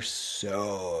wings are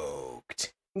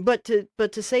soaked. But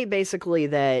to say basically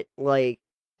that, like,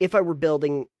 if I were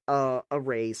building a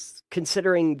race,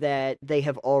 considering that they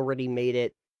have already made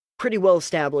it pretty well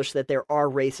established that there are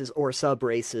races or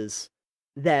sub-races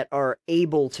that are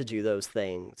able to do those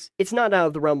things, it's not out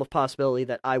of the realm of possibility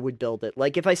that I would build it.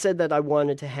 Like, if I said that I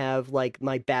wanted to have, like,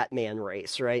 my Batman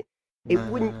race, right? It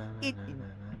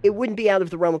wouldn't be out of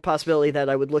the realm of possibility that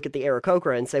I would look at the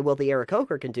Aarakocra and say, well, the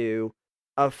Aarakocra can do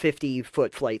a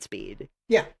 50-foot flight speed.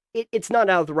 Yeah. It's not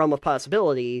out of the realm of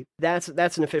possibility. That's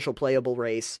an official playable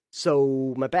race,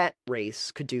 so my Bat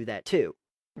race could do that too.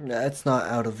 That's not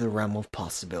out of the realm of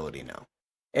possibility, no.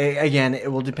 Again, it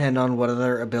will depend on what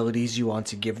other abilities you want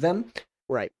to give them.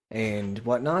 Right. And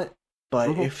whatnot. But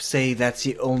if, say, that's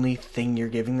the only thing you're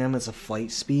giving them is a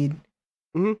flight speed,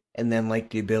 and then,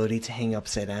 like, the ability to hang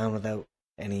upside down without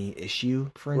any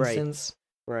issue, for instance,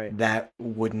 that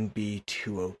wouldn't be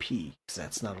too OP, because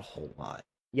that's not a whole lot.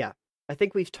 Yeah. I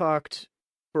think we've talked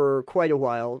for quite a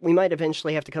while. We might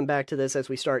eventually have to come back to this as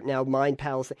we start now Mind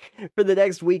Palace. For the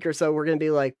next week or so, we're going to be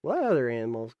like, what other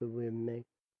animals could we make?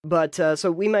 But, so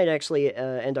we might actually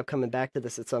end up coming back to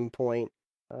this at some point.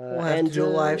 We'll have to do a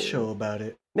live show about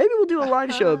it. Maybe we'll do a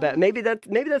live show about it. Maybe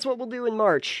that's what we'll do in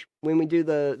March. When we do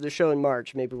the show in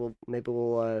March, maybe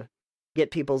we'll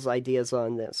get people's ideas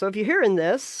on this. So if you're hearing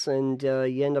this, and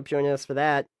you end up joining us for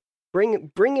that,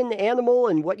 bring in the animal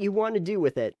and what you want to do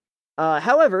with it.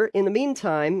 However, in the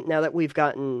meantime, now that we've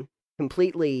gotten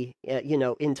completely,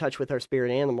 in touch with our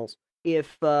spirit animals,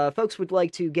 if folks would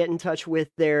like to get in touch with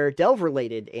their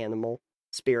Delve-related animal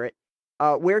spirit,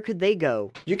 where could they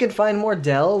go? You can find more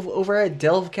Delve over at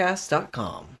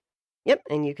delvecast.com. Yep,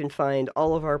 and you can find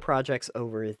all of our projects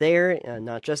over there,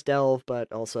 not just Delve,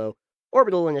 but also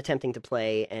Orbital and Attempting to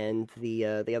Play, and the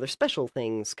other special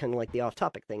things, kind of like the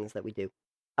off-topic things that we do.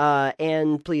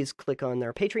 And please click on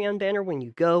our Patreon banner when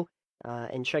you go,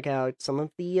 and check out some of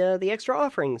the extra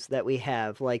offerings that we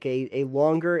have, like a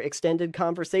longer extended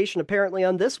conversation apparently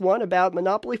on this one about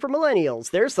Monopoly for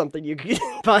Millennials. There's something you can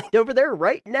find over there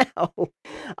right now.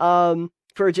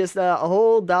 For just a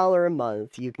whole $1 a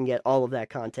month, you can get all of that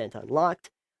content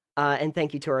unlocked. And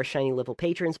thank you to our shiny little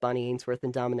patrons, Bonnie Ainsworth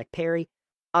and Dominic Perry.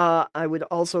 I would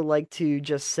also like to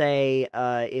just say,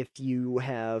 if you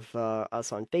have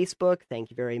us on Facebook,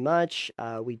 thank you very much.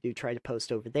 We do try to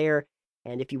post over there.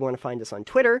 And if you want to find us on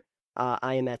Twitter,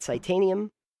 I am at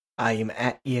Citanium. I am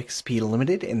at EXP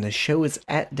Limited, and the show is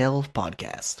at Delve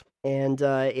Podcast. And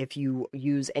if you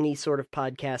use any sort of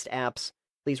podcast apps,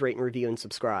 please rate and review and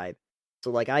subscribe.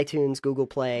 So like iTunes, Google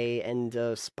Play, and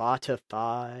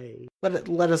Spotify.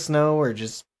 Let us know, or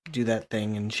just do that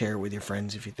thing and share it with your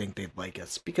friends if you think they'd like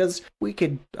us, because we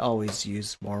could always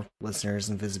use more listeners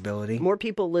and visibility. More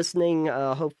people listening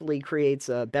hopefully creates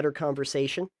a better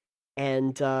conversation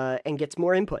and gets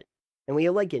more input. And we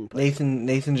like input.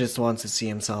 Nathan just wants to see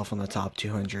himself on the top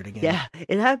 200 again. Yeah,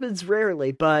 it happens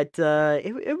rarely, but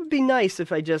it would be nice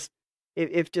if I just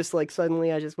if just like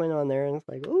suddenly I just went on there and it's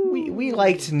like, ooh. We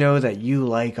like to know that you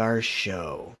like our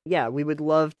show. Yeah, we would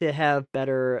love to have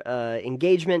better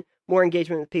engagement, more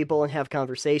engagement with people, and have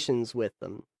conversations with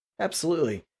them.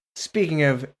 Absolutely. Speaking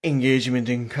of engagement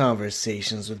and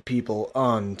conversations with people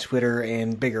on Twitter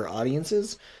and bigger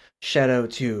audiences, shout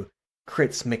out to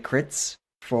Crits McCrits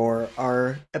for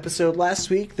our episode last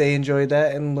week. They enjoyed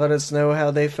that and let us know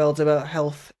how they felt about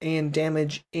health and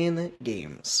damage in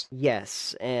games.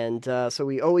 Yes, and so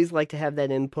we always like to have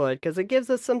that input because it gives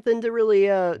us something to really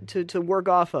to work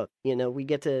off of. You know, we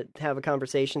get to have a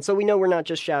conversation, so we know we're not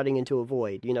just shouting into a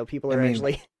void. You know, people are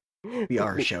actually... We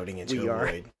are shouting into a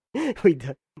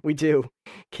void. We do.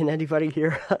 Can anybody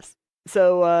hear us?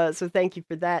 So thank you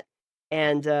for that.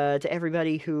 And to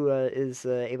everybody who is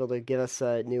able to give us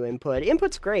new input.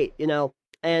 Input's great, you know,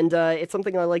 and it's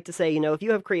something I like to say, you know, if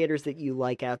you have creators that you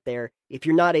like out there, if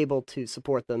you're not able to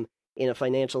support them in a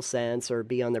financial sense or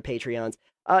be on their Patreons,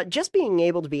 just being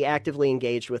able to be actively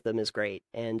engaged with them is great.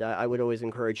 And I would always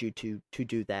encourage you to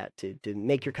do that, to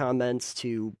make your comments,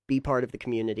 to be part of the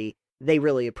community. They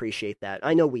really appreciate that.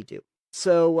 I know we do.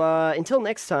 So until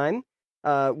next time,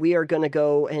 we are going to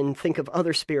go and think of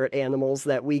other spirit animals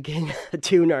that we can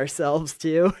attune ourselves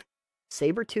to.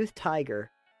 Saber-toothed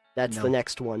tiger. That's the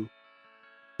next one.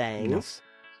 Bangs.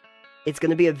 No. It's going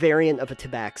to be a variant of a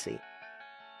tabaxi.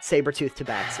 Saber-toothed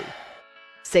tabaxi.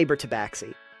 Saber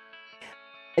tabaxi.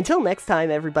 Until next time,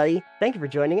 everybody, thank you for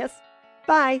joining us.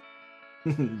 Bye.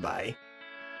 Bye.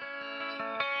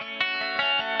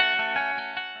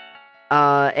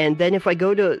 And then if I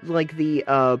go to, like, the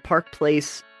Park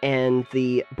Place and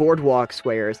the Boardwalk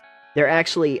Squares, they're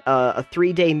actually a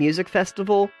 3-day music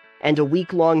festival and a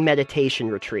week-long meditation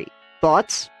retreat.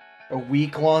 Thoughts? A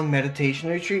week-long meditation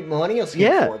retreat? Millennials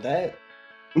can't afford that.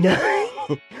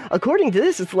 According to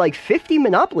this, it's like 50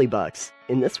 Monopoly bucks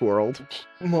in this world.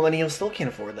 Millennials still can't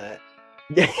afford that.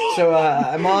 So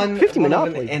I'm on 50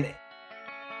 Monopoly. And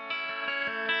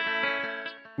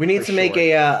we need to make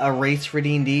a race for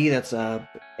D&D that's a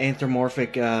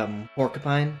anthropomorphic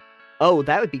porcupine. Oh,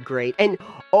 that would be great. And,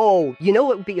 you know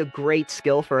what would be a great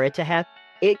skill for it to have?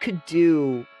 It could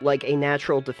do, like, a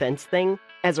natural defense thing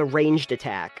as a ranged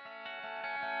attack.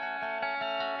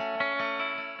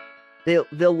 They'll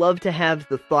love to have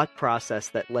the thought process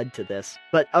that led to this.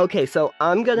 But, okay, so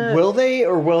I'm gonna... Will they,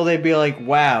 or will they be like,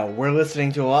 wow, we're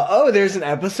listening to a lot... Oh, there's an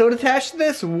episode attached to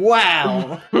this?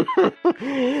 Wow!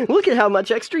 Look at how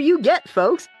much extra you get,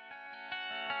 folks!